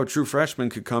know how a true freshman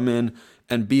could come in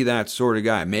and be that sort of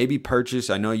guy. Maybe Purchase,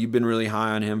 I know you've been really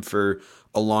high on him for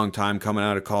a long time coming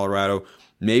out of Colorado.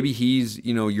 Maybe he's,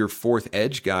 your 4th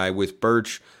edge guy with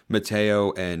Burch,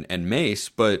 Mateo, and Mace.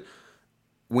 But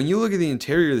when you look at the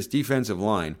interior of this defensive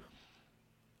line,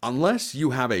 unless you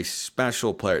have a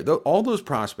special player, all those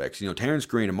prospects, Terrence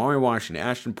Green, Amari Washington,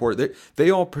 Ashton Porter, they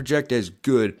all project as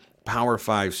good Power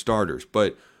 5 starters.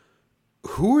 But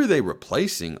who are they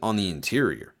replacing on the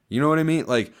interior? You know what I mean?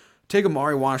 Like, take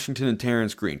Amari Washington and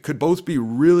Terrence Green. Could both be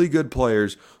really good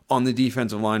players on the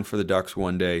defensive line for the Ducks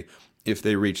one day if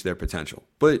they reach their potential.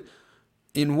 But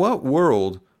in what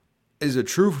world is a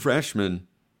true freshman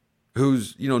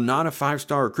who's, not a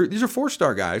 5-star recruit? These are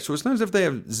 4-star guys, so it's not as if they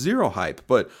have zero hype.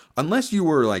 But unless you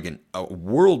were like a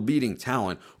world-beating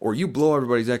talent, or you blow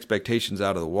everybody's expectations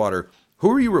out of the water,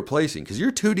 Who are you replacing? Because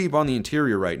you're too deep on the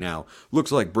interior right now.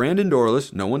 Looks like Brandon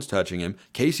Dorlus, no one's touching him.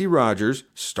 Casey Rogers,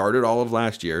 started all of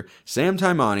last year. Sam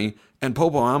Taimani, and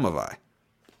Popo Amavai.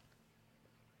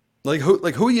 Like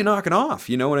who are you knocking off?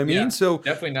 You know what I mean? Yeah, So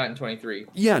definitely not in 23.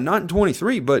 Yeah, not in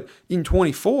 23, but in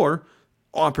 24,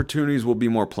 opportunities will be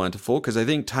more plentiful because I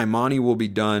think Taimani will be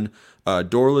done.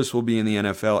 Dorlus will be in the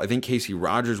NFL. I think Casey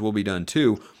Rogers will be done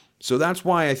too. So that's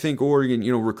why I think Oregon,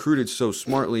 recruited so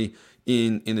smartly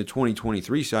in the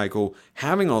 2023 cycle,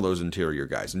 having all those interior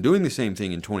guys and doing the same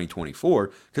thing in 2024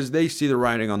 because they see the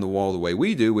writing on the wall the way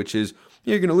we do, which is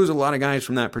you're going to lose a lot of guys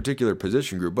from that particular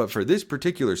position group. But for this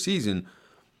particular season,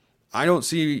 I don't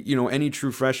see, any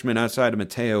true freshman outside of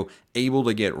Mateo able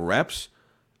to get reps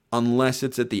unless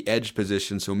it's at the edge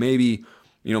position. So maybe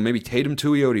Tatum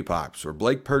Tuioti pops or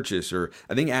Blake Purchase, or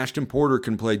I think Ashton Porter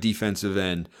can play defensive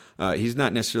end. He's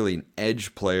not necessarily an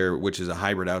edge player, which is a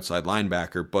hybrid outside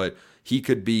linebacker, but he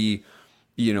could be,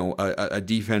 a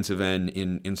defensive end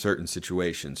in certain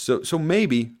situations. So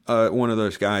maybe one of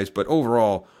those guys, but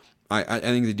overall, I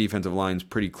think the defensive line's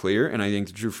pretty clear, and I think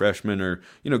the true freshmen are,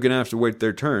 going to have to wait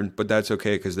their turn, but that's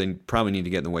okay because they probably need to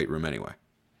get in the weight room anyway.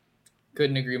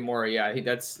 Couldn't agree more. Yeah,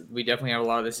 we definitely have a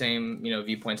lot of the same,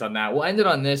 viewpoints on that. We'll end it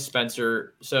on this,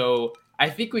 Spencer. So I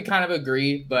think we kind of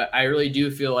agree, but I really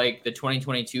do feel like the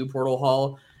 2022 portal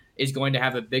haul is going to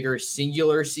have a bigger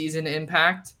singular season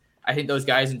impact. I think those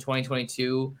guys in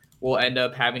 2022 will end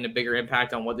up having a bigger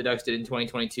impact on what the Ducks did in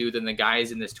 2022 than the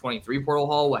guys in this 23 portal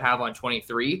haul will have on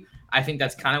 23. I think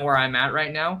that's kind of where I'm at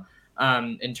right now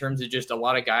in terms of just a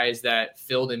lot of guys that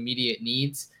filled immediate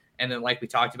needs. And then like we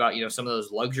talked about, some of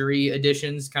those luxury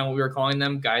additions, kind of what we were calling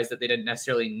them, guys that they didn't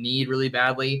necessarily need really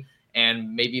badly.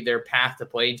 And maybe their path to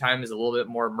playing time is a little bit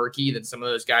more murky than some of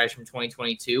those guys from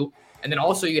 2022. And then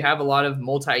also you have a lot of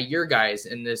multi-year guys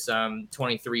in this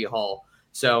 23 haul.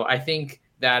 So I think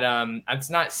that that's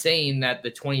not saying that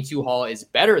the 22 haul is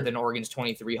better than Oregon's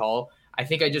 23 haul. I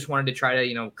think I just wanted to try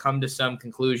to, come to some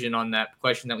conclusion on that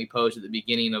question that we posed at the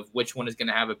beginning of which one is going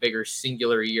to have a bigger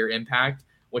singular year impact,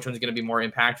 which one's going to be more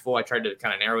impactful. I tried to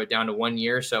kind of narrow it down to 1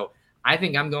 year. So I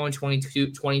think I'm going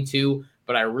 22,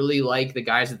 but I really like the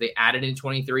guys that they added in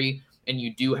 23. And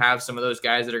you do have some of those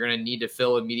guys that are going to need to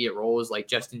fill immediate roles like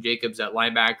Justin Jacobs at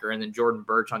linebacker and then Jordan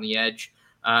Birch on the edge.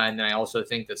 And then I also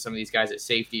think that some of these guys at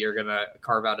safety are going to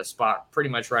carve out a spot pretty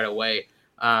much right away.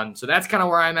 So that's kind of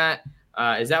where I'm at.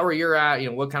 Is that where you're at?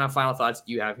 What kind of final thoughts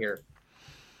do you have here?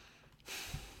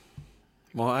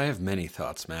 Well, I have many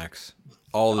thoughts, Max,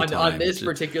 all the time. On this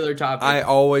particular topic. I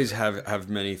always have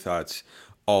many thoughts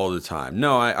all the time.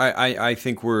 No, I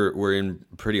think we're in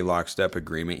pretty lockstep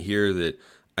agreement here that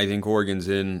I think Oregon's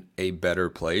in a better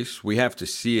place. We have to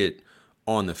see it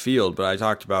on the field, but I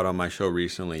talked about on my show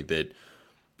recently that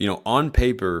on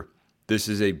paper, this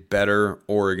is a better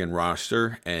Oregon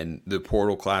roster, and the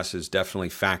portal classes definitely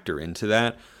factor into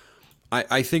that.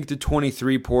 I think the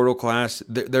 23 portal class,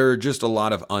 there are just a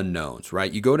lot of unknowns,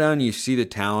 right? You go down and you see the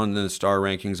talent and the star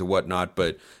rankings and whatnot,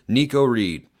 but Nico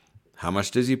Reed, how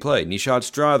much does he play? Nishad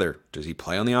Strother, does he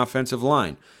play on the offensive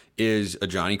line? Is a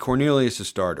Johnny Cornelius a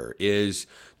starter? Is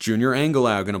Junior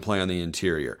Angelau going to play on the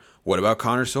interior? What about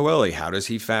Connor Soeli? How does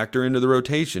he factor into the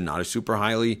rotation? Not a super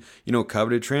highly,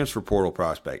 coveted transfer portal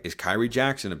prospect. Is Kyrie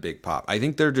Jackson a big pop? I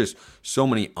think there are just so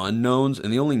many unknowns,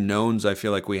 and the only knowns I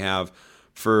feel like we have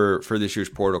for this year's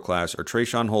portal class are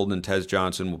Trayshawn Holden and Tez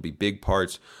Johnson will be big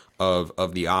parts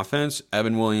of the offense.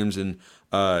 Evan Williams and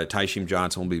Tyshim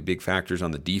Johnson will be big factors on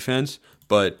the defense,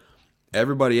 but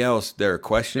everybody else, there are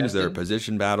questions, there are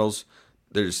position battles.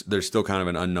 There's still kind of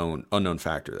an unknown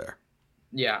factor there.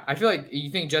 Yeah, I feel like you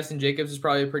think Justin Jacobs is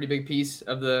probably a pretty big piece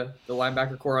of the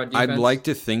linebacker core on defense. I'd like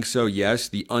to think so, yes.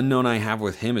 The unknown I have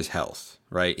with him is health,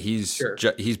 right? He's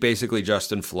basically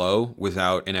Justin Flo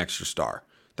without an extra star.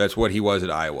 That's what he was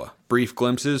at Iowa. Brief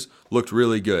glimpses, looked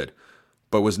really good,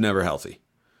 but was never healthy.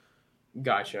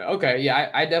 Gotcha. Okay,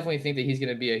 yeah, I definitely think that he's going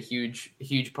to be a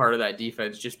huge part of that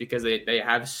defense just because they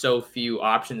have so few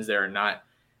options there and not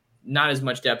as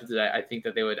much depth as I think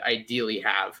that they would ideally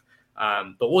have.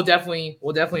 But we'll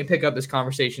definitely pick up this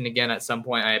conversation again at some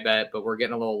point, I bet. But we're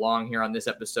getting a little long here on this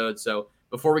episode. So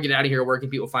before we get out of here, where can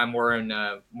people find more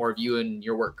of you and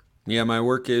your work? Yeah, my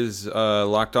work is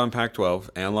Locked On Pac-12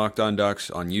 and Locked On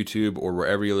Ducks on YouTube or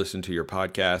wherever you listen to your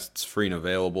podcasts, free and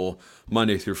available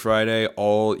Monday through Friday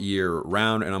all year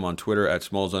round. And I'm on Twitter at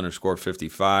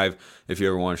Smalls_55. If you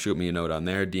ever want to shoot me a note on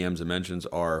there, DMs and mentions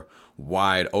are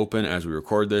wide open as we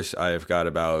record this. I have got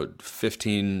about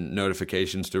 15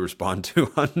 notifications to respond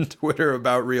to on Twitter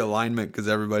about realignment because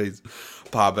everybody's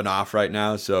popping off right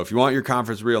now. So if you want your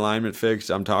conference realignment fixed,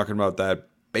 I'm talking about that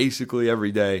basically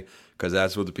every day. because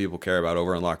that's what the people care about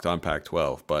over on Locked On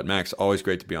Pac-12. But Max, always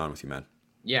great to be on with you, man.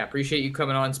 Yeah, appreciate you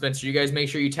coming on, Spencer. You guys make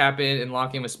sure you tap in and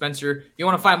lock in with Spencer. If you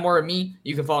want to find more of me,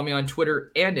 you can follow me on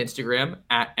Twitter and Instagram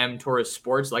at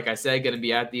mtorresports. Like I said, going to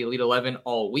be at the Elite 11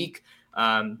 all week.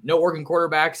 No Oregon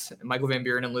quarterbacks. Michael Van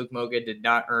Buren and Luke Moga did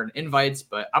not earn invites,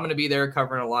 but I'm going to be there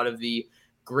covering a lot of the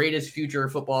greatest future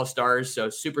football stars. So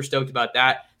super stoked about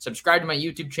that. Subscribe to my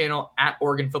YouTube channel at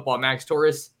Oregon Football Max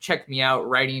Torres. Check me out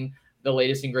writing the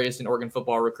latest and greatest in Oregon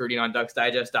football recruiting on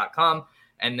ducksdigest.com.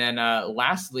 And then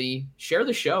lastly, share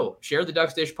the show. Share the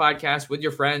Ducks Dish podcast with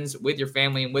your friends, with your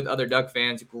family, and with other Duck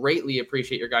fans. Greatly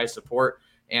appreciate your guys' support.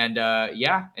 And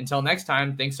until next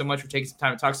time, thanks so much for taking some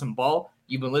time to talk some ball.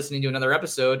 You've been listening to another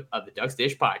episode of the Ducks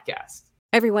Dish podcast.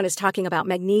 Everyone is talking about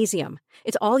magnesium.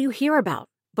 It's all you hear about.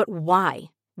 But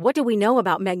why? What do we know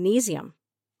about magnesium?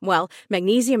 Well,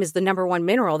 magnesium is the number one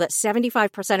mineral that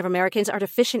 75% of Americans are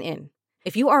deficient in.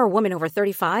 If you are a woman over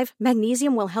 35,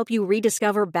 magnesium will help you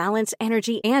rediscover balance,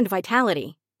 energy, and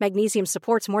vitality. Magnesium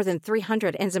supports more than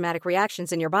 300 enzymatic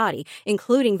reactions in your body,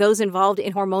 including those involved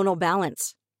in hormonal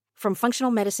balance. From functional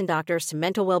medicine doctors to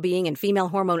mental well-being and female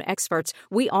hormone experts,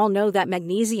 we all know that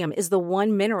magnesium is the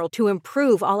one mineral to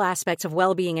improve all aspects of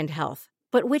well-being and health.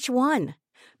 But which one?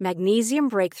 Magnesium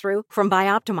Breakthrough from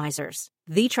Bioptimizers,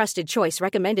 the trusted choice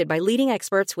recommended by leading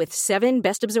experts with 7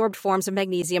 best-absorbed forms of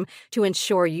magnesium to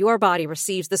ensure your body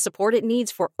receives the support it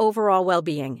needs for overall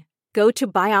well-being. Go to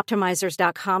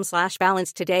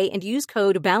bioptimizers.com/balance today and use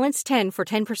code BALANCE10 for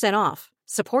 10% off.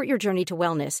 Support your journey to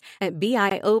wellness at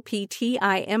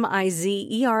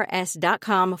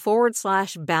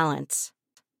bioptimizers.com/balance.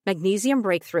 Magnesium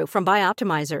Breakthrough from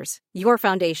Bioptimizers, your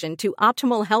foundation to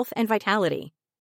optimal health and vitality.